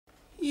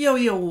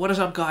Yo, what is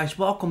up guys?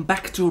 Welcome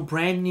back to a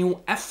brand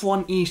new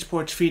F1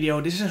 esports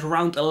video. This is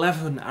round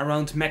 11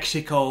 around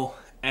Mexico,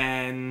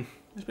 and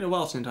it's been a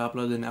while since I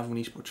uploaded an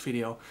F1 esports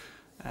video,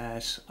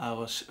 as I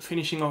was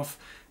finishing off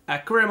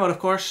career mode of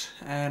course,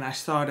 and I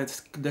started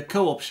the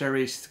co-op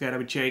series together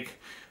with Jake.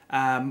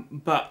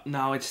 But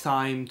now it's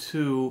time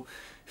to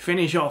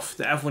finish off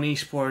the F1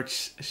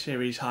 esports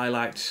series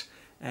highlights,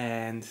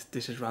 and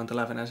this is round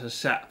 11 as I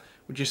said.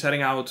 We're just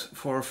heading out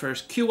for our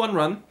first Q1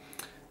 run,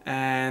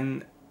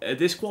 and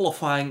this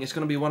qualifying is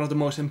going to be one of the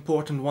most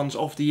important ones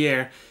of the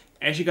year.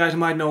 As you guys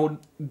might know,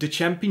 the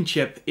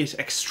championship is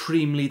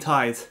extremely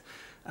tight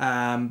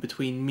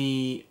between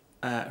me,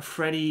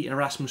 Freddie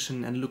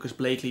Rasmussen and Lucas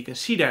Blakely. You can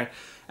see there,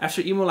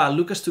 after Imola,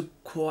 Lucas took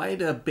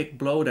quite a big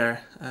blow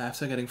there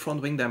after getting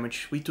front wing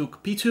damage. We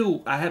took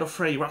P2 ahead of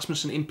Freddie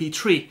Rasmussen in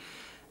P3.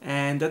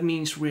 And that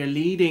means we're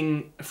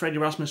leading Freddie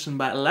Rasmussen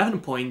by 11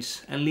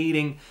 points and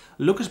leading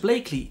Lucas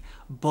Blakely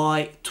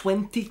by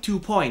 22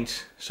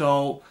 points.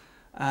 So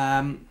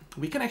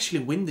we can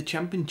actually win the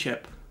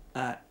championship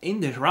in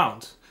this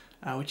round,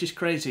 which is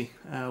crazy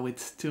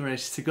with 2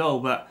 races to go.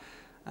 But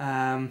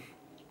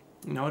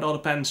you know, it all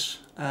depends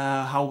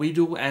how we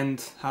do and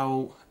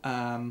how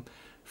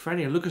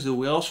Freddie and Lucas do.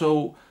 We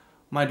also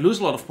might lose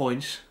a lot of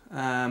points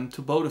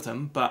to both of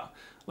them, but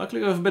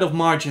luckily we have a bit of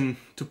margin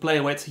to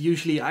play with.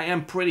 Usually I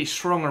am pretty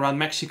strong around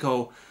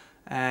Mexico,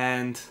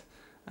 and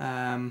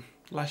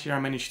last year I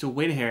managed to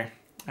win here.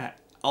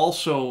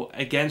 Also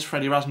against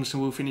Freddie Rasmussen,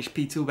 who finished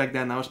P2 back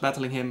then. I was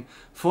battling him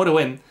for the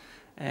win,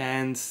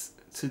 and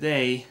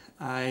today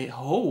I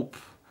hope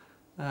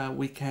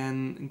we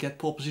can get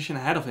pole position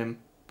ahead of him,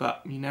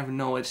 but you never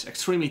know. It's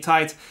extremely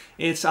tight.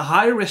 It's a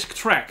high risk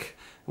track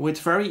with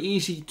very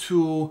easy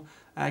to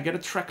get a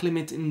track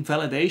limit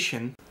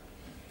invalidation,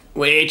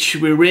 which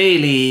we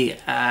really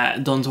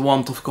don't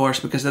want, of course,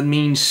 because that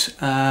means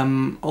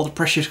all the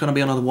pressure is going to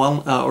be on that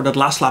one or that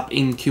last lap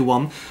in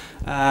Q1.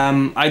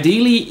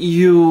 Ideally,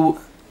 you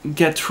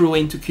get through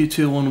into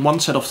Q2 on one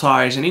set of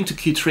tires and into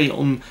Q3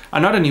 on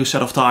another new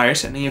set of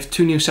tires, and then you have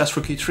 2 new sets for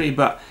Q3,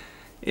 but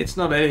it's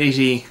not that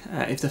easy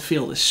if the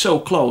field is so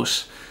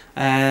close.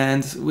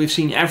 And we've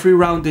seen every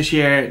round this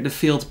year the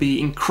field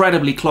be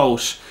incredibly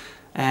close,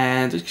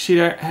 and as you can see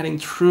there, heading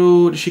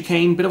through the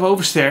chicane, bit of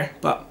oversteer,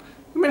 but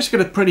we managed to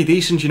get it pretty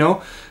decent, you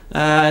know.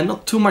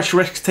 Not too much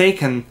risk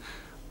taken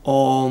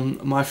on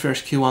my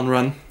first Q1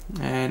 run,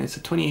 and it's a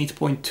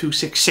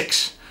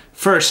 28.266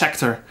 first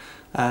sector,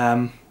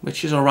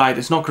 which is alright.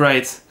 It's not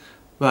great,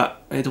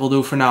 but it will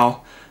do for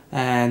now.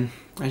 And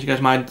as you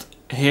guys might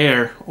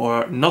hear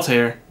or not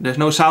hear, there's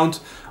no sound,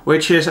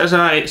 which is, as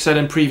I said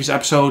in previous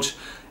episodes,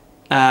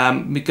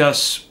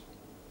 because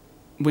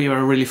we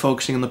were really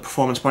focusing on the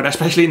performance part,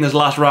 especially in this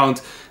last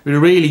round. We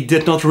really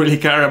did not really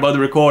care about the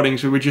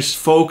recordings. We were just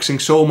focusing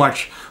so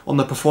much on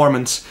the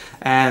performance.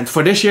 And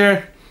for this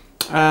year,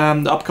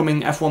 the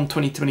upcoming F1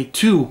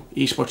 2022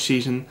 esports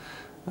season,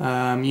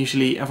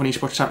 usually F1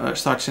 esports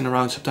starts in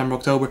around September,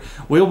 October,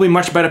 we'll be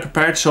much better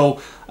prepared.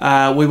 So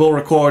we will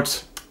record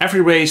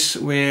every race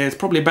with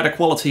probably better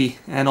quality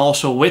and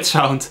also with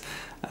sound.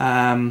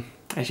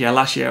 As yeah,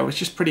 last year was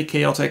just pretty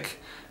chaotic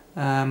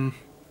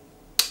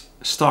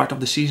start of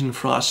the season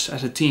for us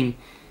as a team.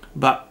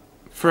 But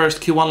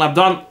first Q1 lap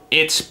done.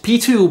 It's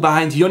P2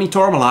 behind Joni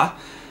Tormela,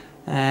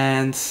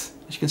 and as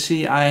you can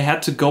see, I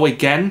had to go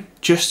again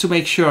just to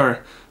make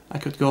sure I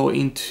could go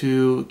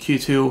into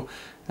Q2.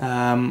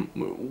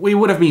 We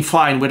would have been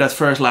fine with that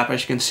first lap.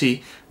 As you can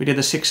see, we did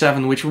a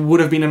 6.7, which would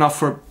have been enough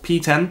for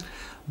P10,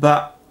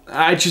 but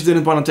I just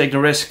didn't want to take the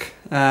risk,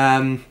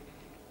 and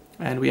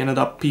we ended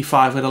up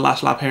P5 with the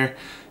last lap here.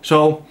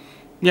 So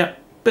yeah,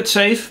 bit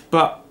safe,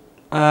 but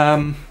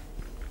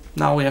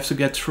now we have to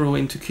get through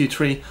into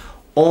Q3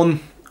 on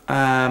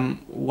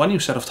one new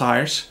set of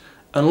tires,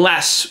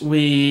 unless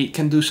we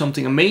can do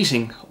something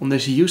amazing on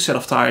this used set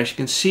of tires. You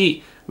can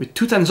see with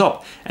 2 tenths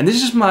up, and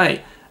this is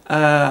my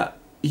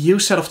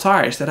used set of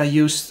tires that I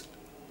used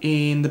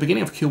in the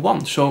beginning of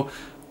Q1, so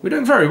we're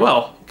doing very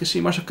well. You can see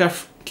Marcel Kiefer,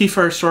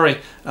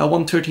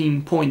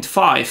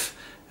 113.5,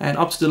 and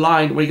up to the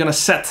line we're gonna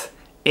set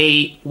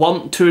a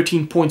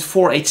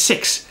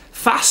 113.486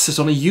 fastest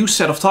on a used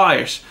set of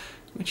tires,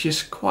 which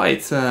is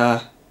quite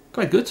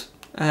good.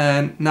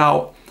 And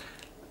now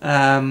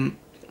I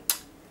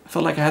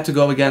felt like I had to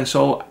go again,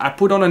 so I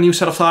put on a new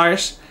set of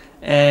tires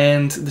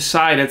and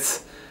decided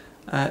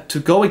to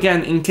go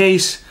again in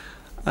case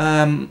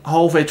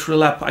halfway through the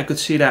lap I could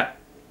see that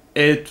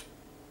it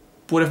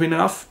would have been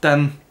enough.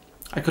 Then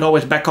I could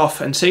always back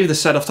off and save the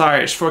set of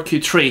tires for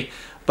Q3.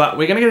 But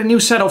we're gonna get a new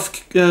set of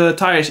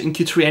tires in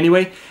Q3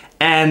 anyway,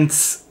 and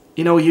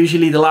you know,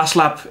 usually the last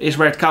lap is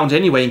where it counts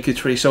anyway in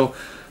Q3, so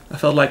I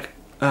felt like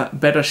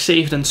better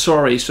safe than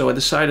sorry, so I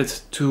decided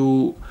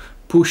to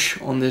push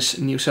on this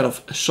new set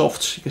of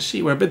softs. You can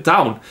see we're a bit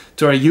down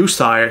to our used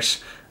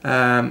tires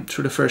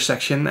through the first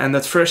section, and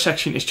that first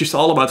section is just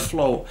all about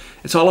flow.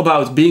 It's all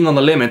about being on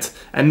the limit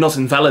and not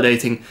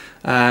invalidating,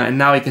 and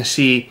now you can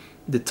see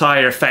the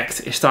tire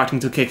effect is starting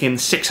to kick in.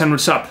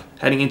 600s up,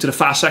 heading into the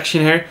fast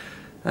section here.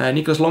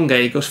 Nicolas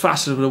Longe goes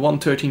faster with a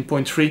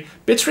 1:13.3.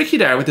 Bit tricky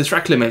there with the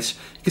track limits.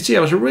 You can see I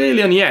was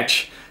really on the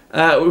edge,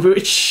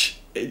 which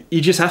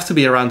you just have to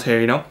be around here,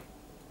 you know.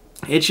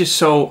 It's just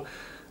so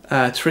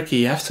tricky.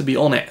 You have to be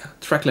on it,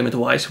 track limit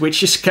wise,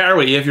 which is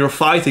scary if you're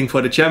fighting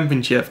for the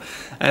championship,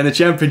 and the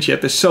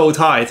championship is so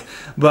tight.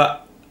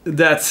 But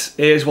that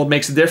is what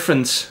makes the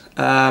difference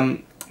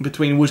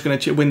between who's going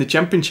to win the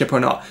championship or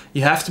not.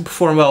 You have to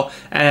perform well,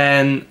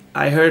 and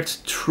I heard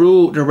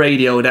through the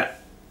radio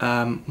that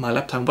my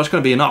lap time was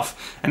going to be enough,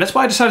 and that's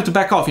why I decided to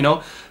back off, you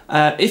know.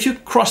 If you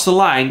cross the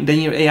line, then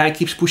your AI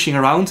keeps pushing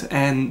around,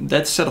 and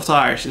that set of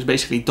tires is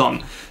basically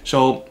done.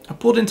 So I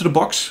pulled into the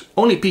box,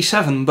 only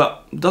P7,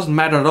 but it doesn't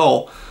matter at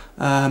all.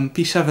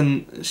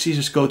 P7 sees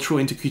us go through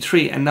into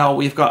Q3, and now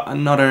we've got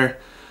another,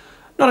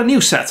 not a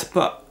new set,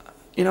 but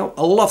you know,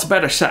 a lot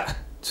better set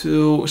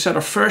to set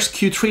our first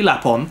Q3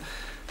 lap on.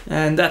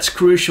 And that's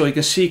crucial. You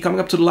can see coming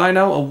up to the line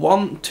now, a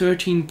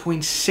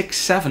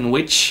 1:13.67,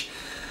 which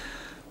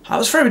I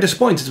was very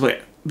disappointed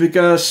with,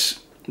 because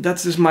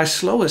that is my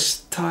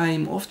slowest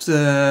time of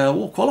the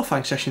whole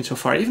qualifying session so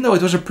far, even though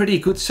it was a pretty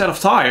good set of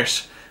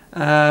tires.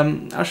 I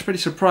was pretty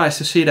surprised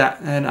to see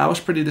that, and I was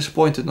pretty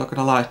disappointed, not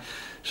gonna lie.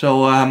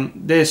 So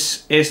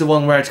this is the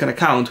one where it's gonna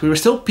count. We were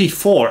still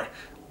P4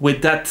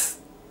 with that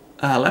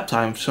lap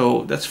time,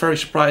 so that's very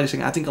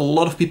surprising. I think a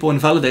lot of people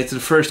invalidated the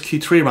first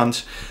Q3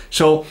 runs.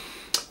 So,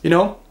 you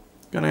know,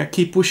 gonna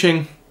keep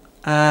pushing,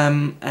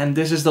 and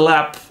this is the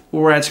lap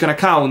where it's gonna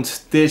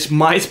count. This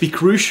might be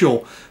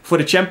crucial for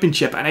the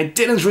championship, and I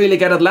didn't really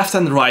get it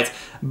left-hander right,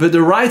 but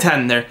the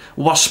right-hander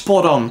was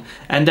spot on,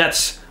 and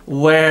that's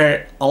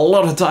where a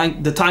lot of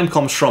the time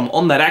comes from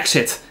on that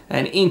exit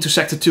and into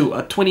sector 2.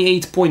 A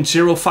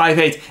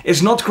 28.058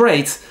 is not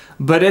great,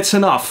 but it's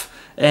enough,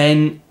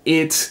 and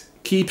it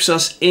keeps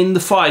us in the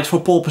fight for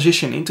pole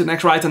position into the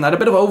next right-hander. A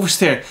bit of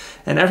oversteer,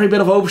 and every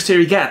bit of oversteer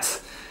you get,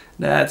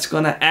 that's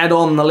gonna add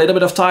on a little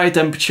bit of tire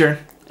temperature,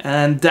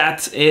 and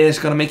that is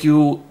gonna make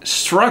you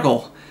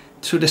struggle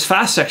through this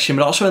fast section,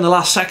 but also in the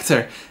last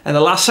sector. And the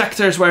last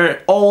sector is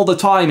where all the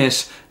time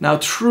is. Now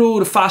through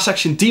the fast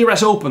section,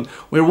 DRS open.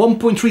 We're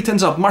 1.3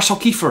 tenths up. Marcel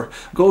Kiefer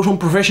goes on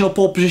provisional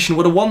pole position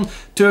with a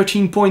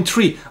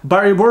 1:13.3.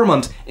 Barry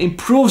Bourmont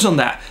improves on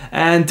that.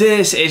 And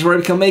this is where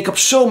we can make up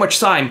so much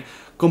time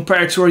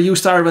compared to our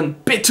used tire. Went a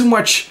bit too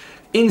much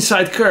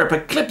inside curb. I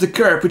clipped the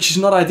curb, which is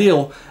not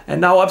ideal. And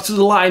now up to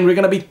the line, we're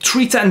gonna be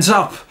 3 tenths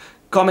up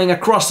coming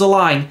across the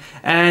line.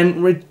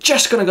 And we're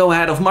just gonna go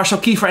ahead of Marcel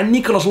Kiefer and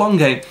Nicolas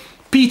Longe.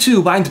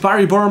 P2 behind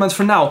Barry Bourmont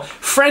for now.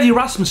 Freddie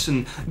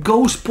Rasmussen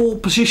goes pole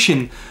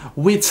position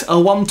with a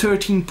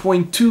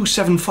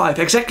 1:13.275.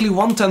 Exactly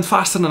 1 tenth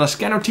faster than us.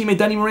 Can our teammate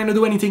Danny Moreno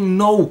do anything?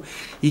 No,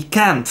 he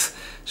can't.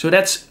 So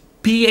that's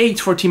P8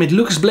 for teammate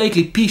Lucas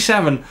Blakely.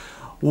 P7,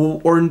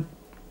 or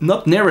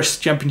not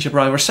nearest championship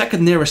rival,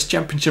 second nearest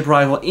championship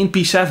rival in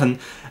P7.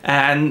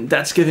 And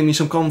that's giving me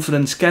some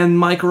confidence. Can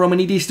Michael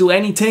Romanidis do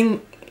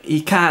anything? He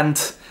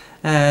can't.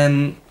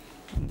 And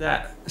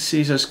that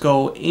sees us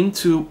go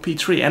into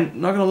P3, and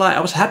not gonna lie, I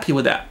was happy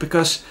with that,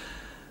 because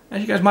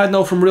as you guys might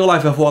know from real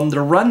life F1,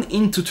 the run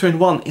into turn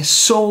 1 is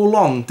so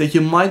long that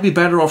you might be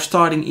better off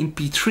starting in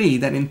P3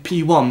 than in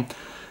P1,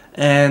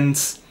 and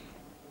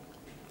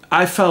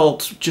I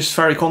felt just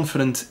very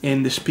confident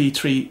in this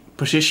P3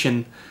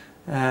 position.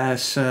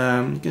 As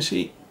you can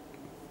see,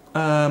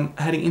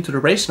 heading into the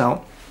race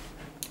now,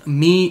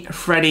 me,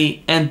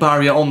 Freddie and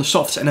Barry are on the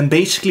softs, and then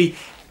basically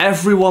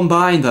everyone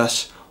behind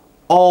us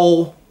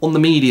all on the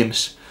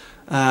mediums.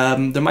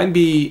 There might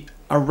be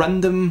a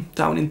random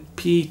down in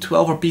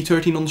P12 or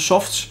P13 on the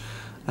softs.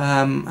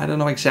 I don't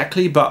know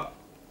exactly, but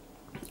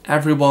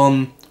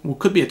everyone who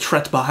could be a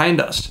threat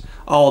behind us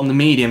all on the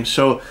mediums.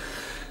 So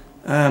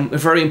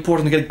very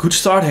important to get a good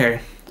start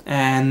here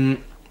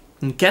and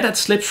get that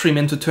slipstream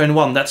into turn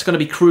 1. That's going to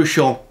be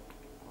crucial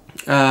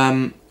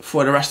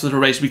for the rest of the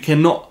race. We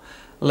cannot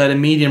let a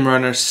medium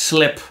runner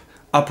slip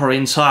up or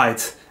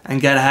inside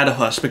and get ahead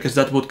of us, because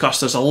that would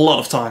cost us a lot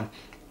of time.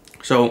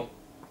 So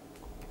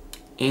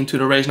into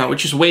the race now,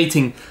 which is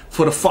waiting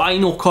for the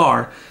final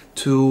car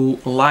to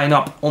line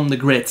up on the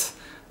grid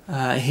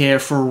here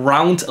for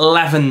round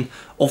 11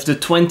 of the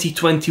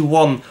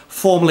 2021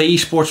 Formula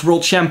Esports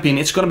World Champion.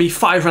 It's going to be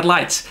 5 red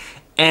lights,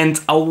 and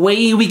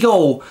away we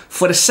go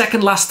for the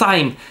second last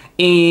time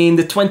in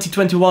the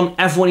 2021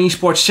 F1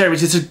 Esports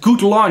Series. It's a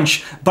good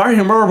launch. Barry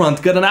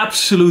Bourmont got an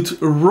absolute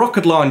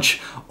rocket launch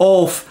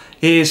of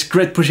his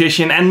grid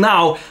position, and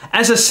now,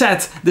 as I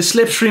said, the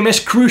slipstream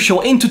is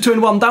crucial into turn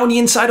 1, down the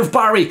inside of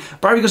Barry.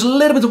 Barry goes a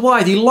little bit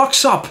wide, he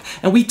locks up,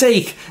 and we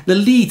take the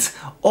lead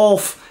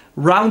of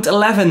round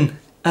 11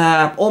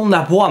 on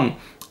lap 1.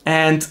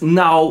 And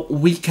now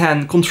we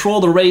can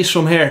control the race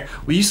from here.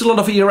 We used a lot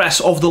of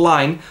ERS off the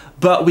line,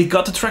 but we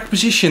got the track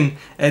position,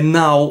 and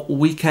now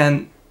we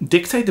can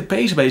dictate the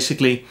pace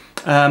basically.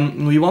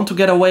 We want to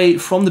get away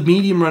from the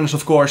medium runners,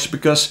 of course,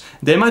 because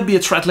they might be a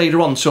threat later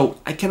on, so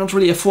I cannot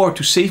really afford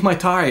to save my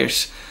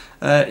tires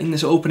in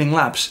this opening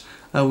laps.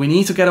 We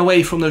need to get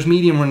away from those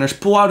medium runners,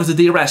 pull out of the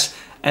DRS,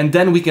 and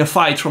then we can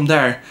fight from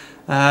there.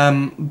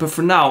 But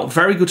for now,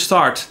 very good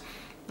start.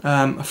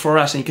 for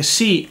us. And you can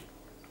see,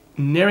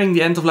 nearing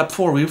the end of lap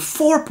 4, we were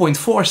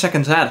 4.4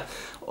 seconds ahead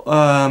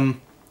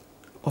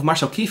of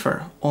Marcel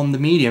Kiefer on the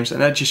mediums.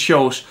 And that just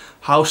shows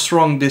how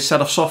strong this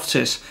set of softs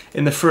is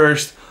in the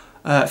first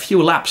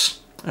few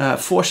laps.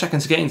 4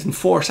 seconds gained in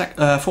 4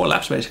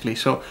 laps basically.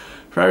 So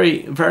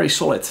very, very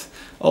solid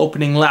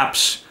opening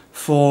laps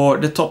for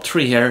the top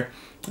 3 here.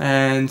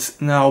 And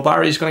now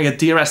Barry is going to get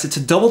DRS. It's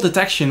a double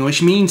detection,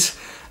 which means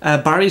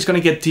Barry is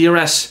going to get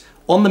DRS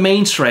on the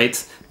main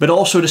straight, but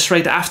also the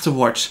straight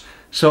afterwards.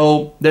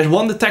 So there's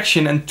 1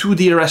 detection and 2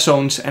 DRS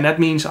zones, and that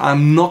means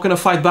I'm not going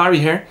to fight Barry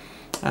here.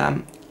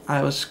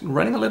 I was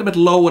running a little bit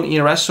low on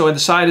ERS, so I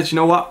decided, you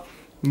know what,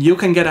 you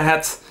can get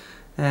ahead,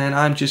 and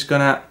I'm just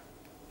gonna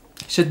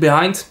sit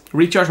behind,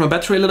 recharge my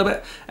battery a little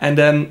bit, and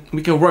then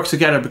we can work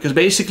together, because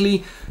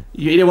basically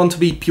you either want to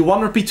be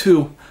P1 or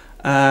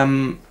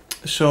P2.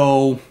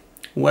 So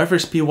whoever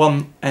is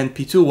P1 and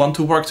P2 want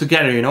to work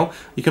together, you know.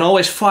 You can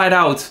always fight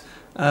out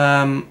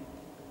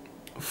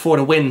for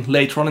the win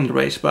later on in the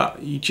race,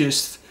 but you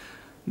just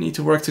need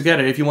to work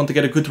together if you want to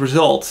get a good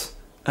result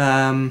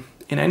in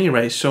any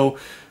race. So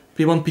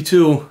P1,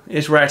 P2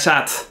 is where it's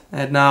at,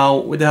 and now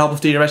with the help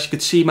of DRS you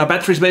could see my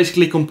battery is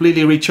basically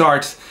completely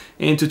recharged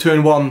into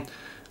turn 1.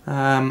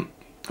 My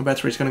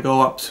battery is going to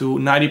go up to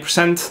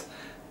 90%,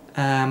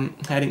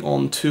 heading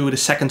on to the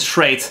second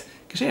straight.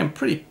 You can see I'm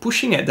pretty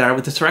pushing it there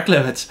with the track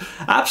limits,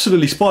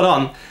 absolutely spot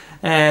on.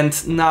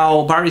 And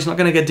now Barry's not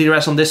going to get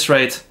DRS on this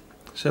straight,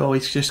 so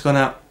he's just going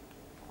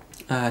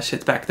to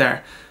sit back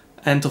there.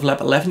 End of lap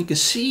 11, you can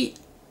see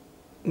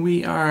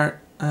we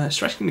are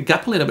stretching the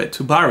gap a little bit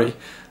to Barry.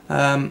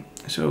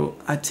 So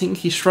I think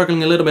he's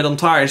struggling a little bit on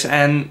tires,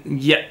 and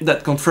yeah,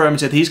 that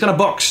confirms it. He's gonna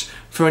box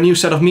for a new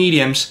set of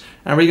mediums,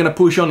 and we're gonna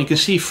push on. You can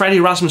see Freddy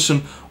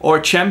Rasmussen, our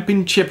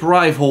championship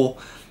rival,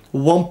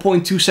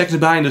 1.2 seconds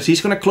behind us. He's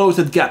gonna close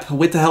that gap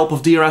with the help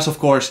of DRS, of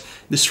course.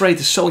 The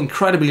straight is so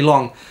incredibly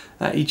long.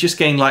 He just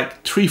gained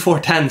like 3-4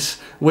 tenths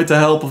with the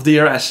help of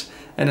DRS.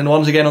 And then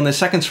once again on the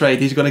second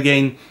straight, he's gonna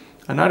gain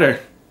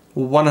another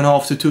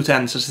 1.5 to 2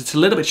 tenths. So it's a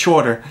little bit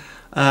shorter.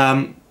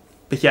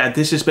 But yeah,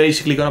 this is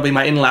basically going to be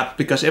my in-lap,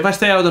 because if I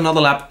stay out another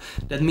lap,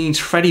 that means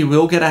Freddy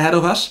will get ahead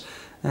of us,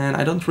 and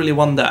I don't really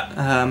want that.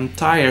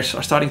 Tires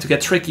are starting to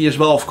get tricky as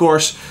well, of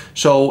course,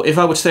 so if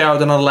I would stay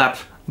out another lap,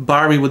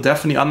 Barry would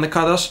definitely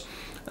undercut us.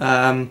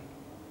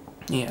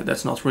 Yeah,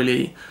 that's not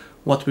really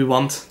what we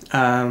want.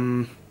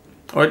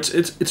 Or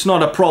it's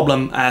not a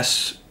problem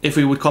as if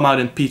we would come out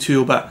in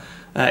P2, but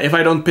if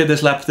I don't pit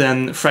this lap,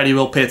 then Freddy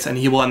will pit and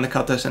he will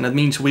undercut us, and that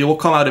means we will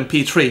come out in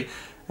P3.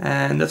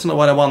 And that's not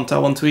what I want. I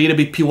want to either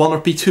be P1 or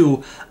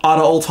P2 at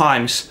all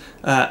times,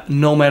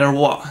 no matter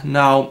what.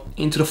 Now,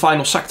 into the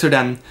final sector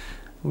then.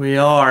 We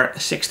are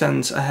 6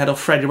 tenths ahead of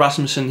Freddy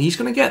Rasmussen. He's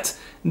going to get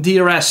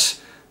DRS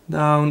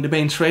down the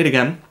main straight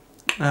again,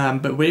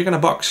 but we're going to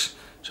box.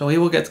 So he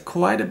will get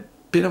quite a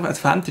bit of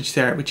advantage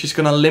there, which is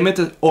going to limit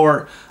it,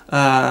 or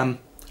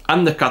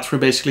undercut we're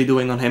basically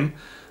doing on him.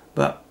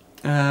 But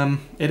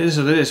it is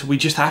what it is. We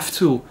just have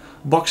to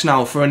box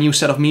now for a new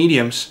set of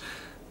mediums.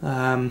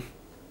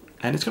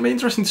 And it's going to be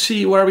interesting to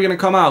see where we're going to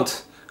come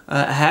out,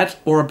 ahead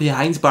or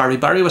behind Barry.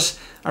 Barry was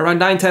around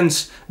 9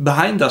 tenths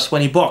behind us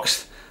when he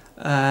boxed.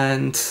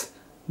 And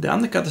the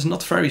undercut is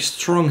not very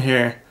strong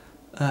here,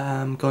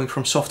 going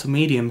from soft to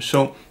medium.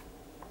 So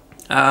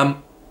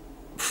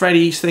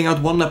Freddy staying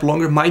out 1 lap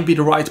longer might be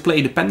the right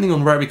play, depending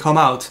on where we come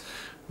out.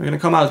 We're going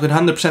to come out with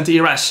 100%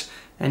 ERS.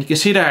 And you can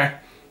see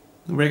there,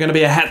 we're going to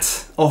be ahead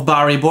of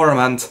Barry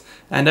Bormand.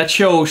 And that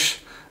shows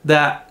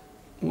that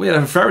we had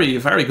a very,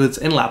 very good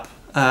in-lap.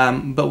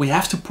 But we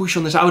have to push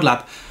on this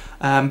outlap,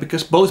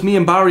 because both me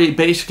and Barry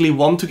basically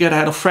want to get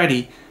ahead of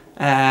Freddy,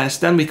 as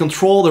then we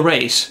control the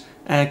race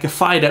and can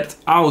fight it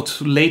out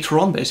later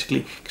on basically.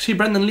 You can see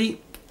Brendan Lee,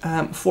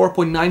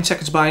 4.9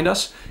 seconds behind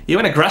us. He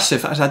went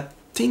aggressive, as I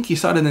think he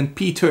started in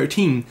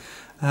P13.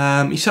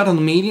 He started on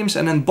the mediums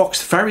and then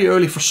boxed very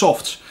early for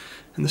softs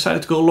and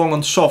decided to go long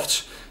on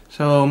softs.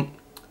 So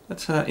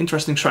that's an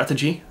interesting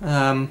strategy.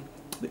 I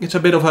think it's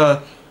a bit of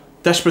a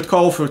desperate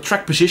call for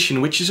track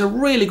position, which is a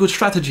really good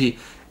strategy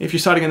if you're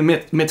starting in the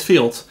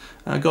midfield.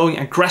 Going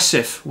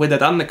aggressive with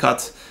that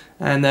undercut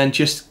and then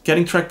just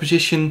getting track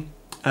position,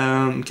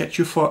 get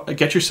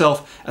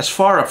yourself as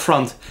far up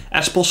front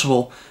as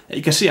possible.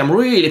 You can see I'm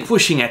really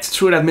pushing it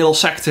through that middle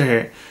sector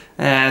here,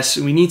 as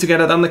we need to get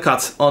that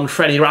undercut on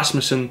Freddy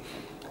Rasmussen.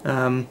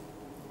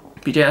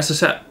 PJ, as I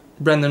said,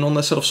 Brendan on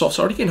that set of softs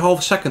already gained half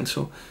a second,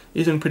 so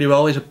he's doing pretty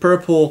well. He's a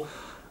purple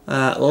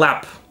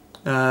lap.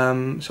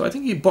 So I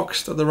think he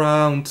boxed at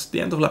around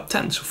the end of lap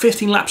 10. So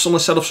 15 laps on a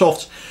set of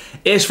softs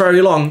is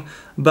very long,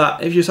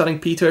 but if you're starting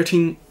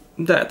P13,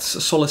 that's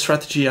a solid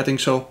strategy, I think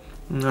so.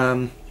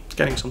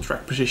 Getting some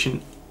track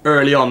position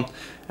early on.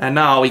 And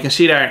now we can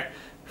see there,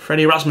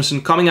 Freddy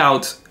Rasmussen coming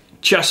out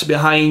just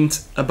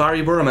behind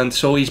Barry Bormand.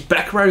 So he's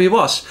back where he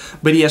was,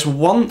 but he has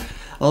 1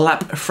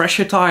 lap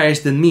fresher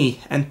tires than me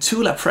and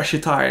 2 lap fresher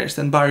tires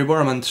than Barry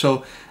Bormand.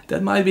 So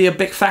that might be a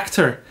big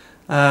factor.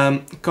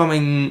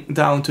 Coming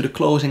down to the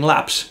closing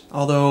laps,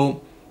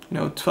 although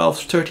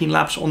 12-13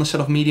 laps on a set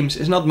of mediums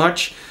is not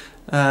much.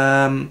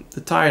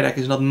 The tire deck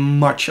is not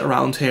much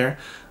around here,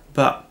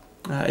 but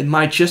it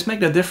might just make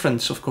the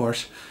difference, of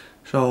course.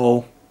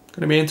 So,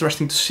 gonna be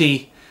interesting to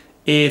see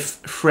if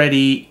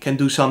Freddy can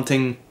do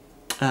something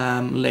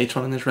later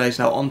on in this race.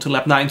 Now on to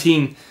lap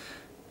 19.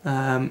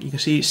 You can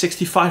see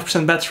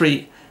 65%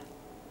 battery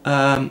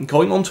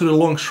going on to the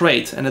long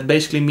straight, and that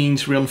basically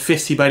means we're on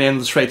 50 by the end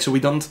of the straight, so we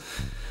don't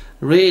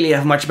really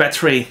have much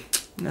battery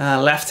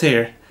left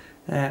here.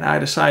 And I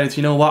decided,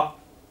 you know what,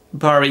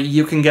 Barry,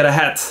 you can get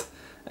ahead.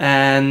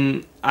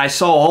 And I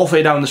saw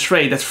halfway down the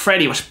straight that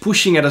Freddy was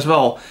pushing it as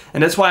well,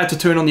 and that's why I had to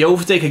turn on the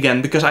overtake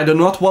again, because I do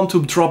not want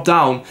to drop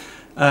down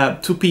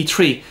to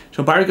P3.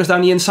 So Barry goes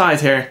down the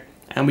inside here,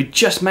 and we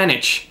just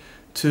manage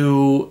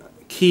to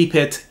keep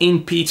it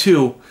in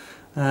P2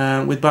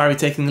 with Barry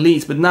taking the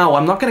lead. But now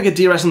I'm not going to get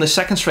DRS on the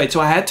second straight,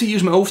 so I had to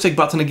use my overtake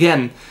button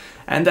again,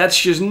 and that's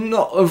just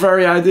not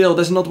very ideal.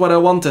 That's not what I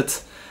wanted.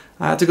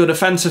 I had to go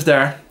defensive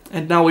there,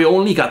 and now we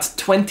only got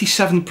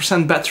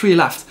 27% battery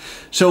left.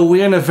 So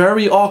we're in a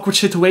very awkward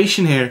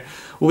situation here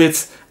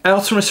with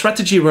Ultimate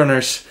Strategy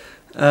runners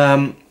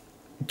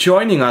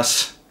joining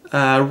us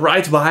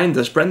right behind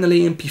us. Brendan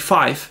Lee in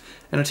P5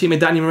 and our teammate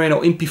Danny Moreno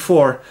in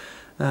P4.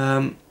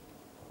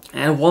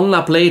 And one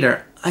lap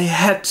later, I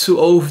had to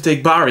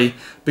overtake Barry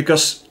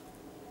because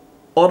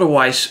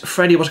otherwise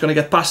Freddy was going to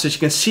get past us. You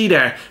can see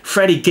there,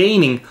 Freddy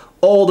gaining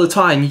all the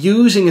time,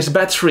 using his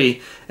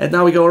battery. And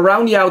now we go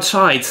around the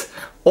outside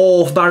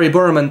of Barry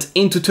Burman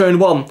into turn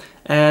 1.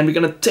 And we're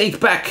going to take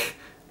back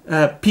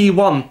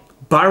P1.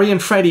 Barry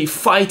and Freddy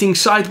fighting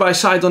side by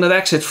side on that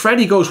exit.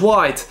 Freddy goes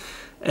wide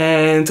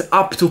and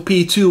up to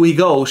P2 he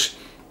goes.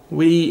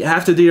 We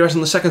have the DRS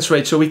on the second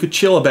straight, so we could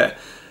chill a bit.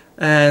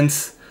 And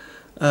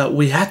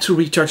we had to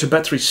recharge the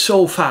battery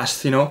so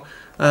fast, you know.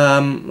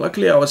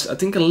 Luckily I was, I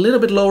think, a little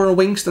bit lower on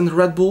wings than the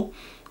Red Bull,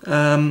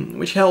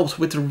 which helped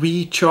with the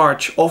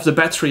recharge of the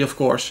battery, of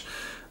course.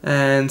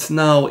 And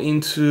now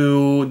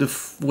into the,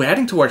 we're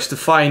heading towards the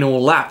final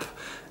lap.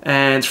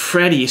 And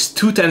Freddy is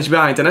 2 tenths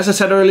behind. And as I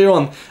said earlier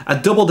on, a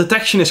double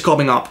detection is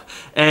coming up.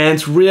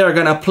 And we are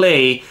gonna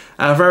play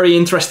a very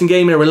interesting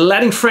game here. We're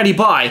letting Freddy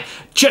by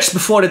just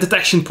before the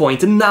detection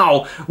point. And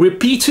now we're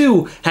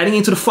P2 heading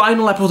into the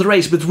final lap of the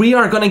race. But we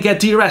are gonna get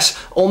DRS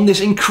on this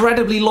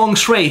incredibly long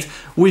straight.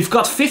 We've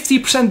got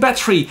 50%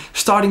 battery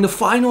starting the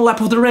final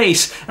lap of the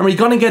race. And we're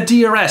gonna get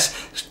DRS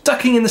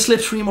stucking in the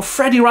slipstream of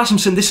Freddy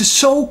Rasmussen. This is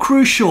so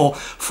crucial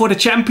for the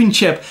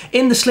championship.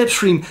 In the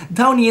slipstream,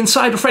 down the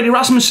inside of Freddy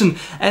Rasmussen.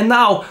 And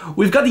now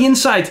we've got the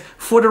inside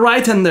for the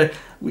right-hander.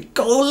 We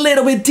go a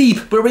little bit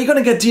deep, but we're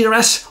gonna get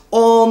DRS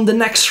on the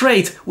next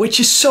straight,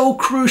 which is so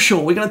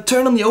crucial. We're gonna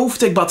turn on the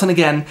overtake button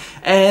again,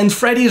 and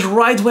Freddy is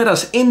right with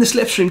us in the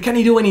slipstream. Can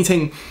he do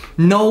anything?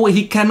 No,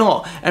 he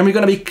cannot. And we're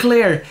gonna be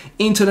clear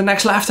into the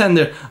next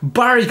left-hander.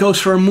 Barry goes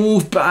for a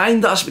move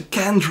behind us, but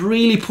can't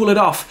really pull it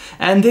off.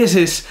 And this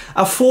is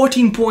a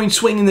 14-point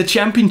swing in the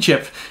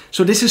championship.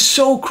 So this is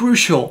so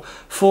crucial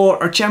for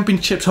our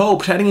championship's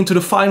hopes heading into the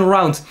final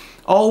round.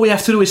 All we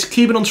have to do is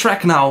keep it on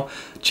track now.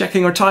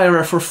 Checking our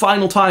tire for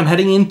final time,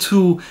 heading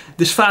into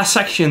this fast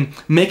section,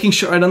 making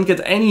sure I don't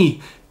get any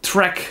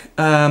track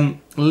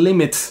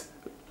limit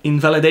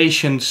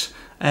invalidations.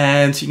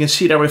 And you can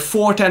see that we're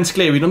 4 tenths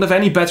clear. We don't have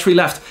any battery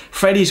left.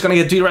 Freddy's gonna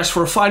get DRS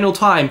for a final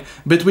time,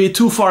 but we're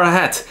too far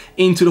ahead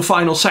into the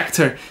final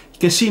sector. You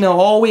can see now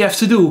all we have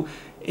to do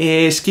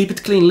is keep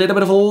it clean, a little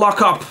bit of a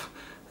lock up,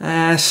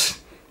 as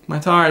my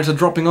tires are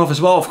dropping off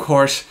as well, of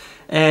course.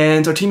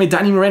 And our teammate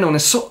Danny Moreno in a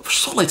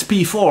solid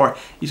P4,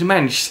 he's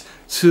managed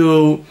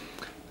to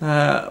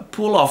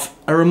pull off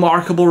a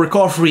remarkable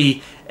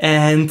recovery,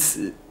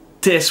 and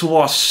this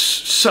was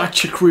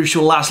such a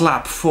crucial last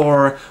lap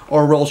for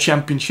our World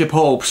Championship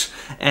hopes.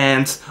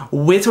 And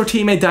with our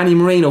teammate Danny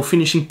Moreno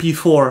finishing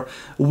P4,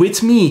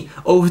 with me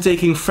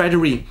overtaking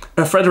Frederick,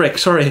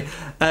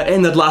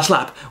 in that last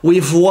lap,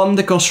 we've won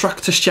the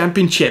Constructors'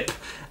 Championship,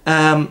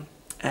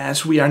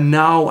 as we are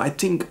now, I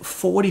think,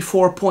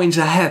 44 points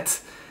ahead.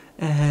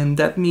 And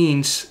that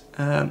means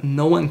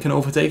no one can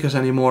overtake us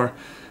anymore,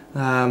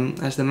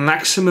 as the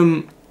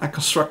maximum a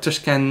Constructors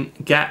can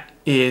get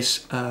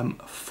is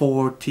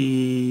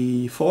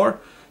 44.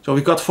 So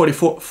we've got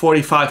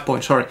 45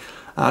 points, sorry,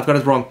 I've got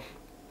it wrong.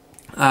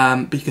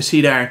 But you can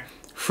see there,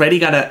 Freddy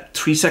got a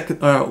 3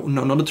 second, no,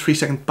 not a 3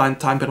 second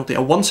time penalty,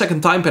 a 1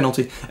 second time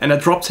penalty, and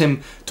that dropped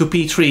him to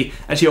P3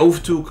 as he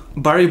overtook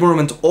Barry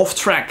Burman off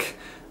track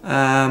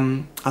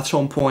at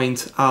some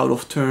point out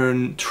of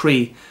turn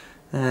 3.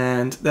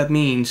 And that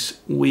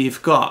means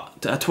we've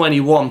got a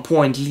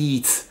 21-point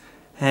lead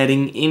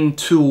heading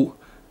into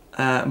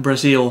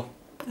Brazil.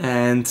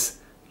 And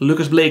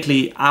Lucas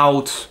Blakely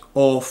out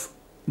of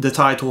the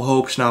title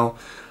hopes now.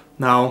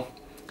 Now,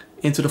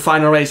 into the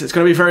final race. It's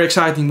going to be a very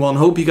exciting one.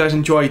 Hope you guys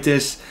enjoyed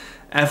this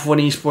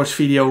F1 Esports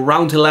video.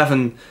 Round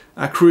 11,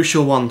 a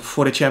crucial one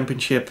for the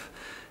championship.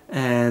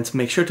 And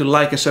make sure to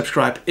like and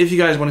subscribe if you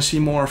guys want to see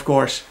more, of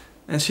course.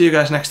 And see you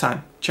guys next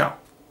time. Ciao.